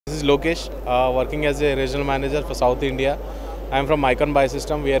is Lokesh, working as a regional manager for South India. I am from Anacon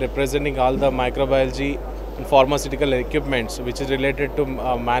Biosystems. We are representing all the microbiology and pharmaceutical equipments which is related to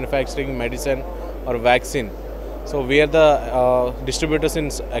manufacturing medicine or vaccine. So we are the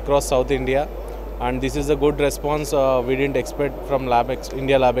distributors across South India, and this is a good response we didn't expect from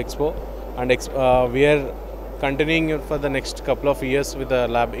India Lab Expo, and we are continuing for the next couple of years with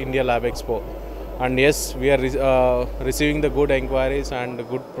the India Lab Expo. And yes, we are receiving the good inquiries and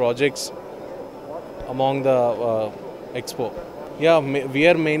good projects among the expo. Yeah, we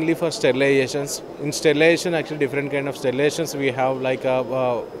are mainly for sterilizations. In sterilization, actually different kind of sterilizations we have, like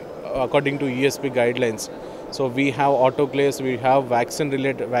according to ESP guidelines. So we have autoclaves, we have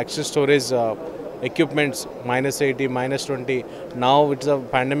vaccine storage equipments, -80, -20. Now it's a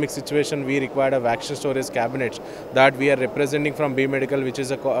pandemic situation. We required a vaccine storage cabinets that we are representing from B Medical, which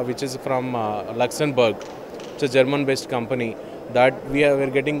is from Luxembourg. It's a German-based company. That we're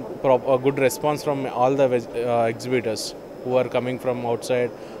getting a good response from all the exhibitors who are coming from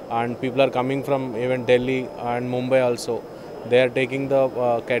outside, and people are coming from even Delhi and Mumbai also. They are taking the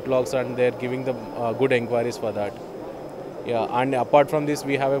catalogs and they are giving the good inquiries for that. Yeah, and apart from this,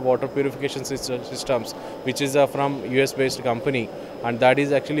 we have a water purification systems, which is from US-based company, and that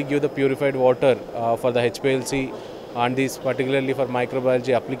is actually give the purified water for the HPLC, and this particularly for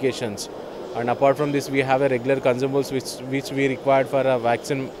microbiology applications. And apart from this, we have a regular consumables which we required for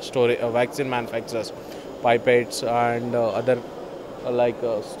vaccine manufacturers, pipettes and other like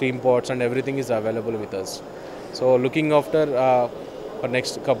steam pots, and everything is available with us. So looking after for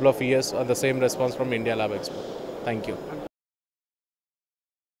next couple of years, the same response from India Lab Expo. Thank you.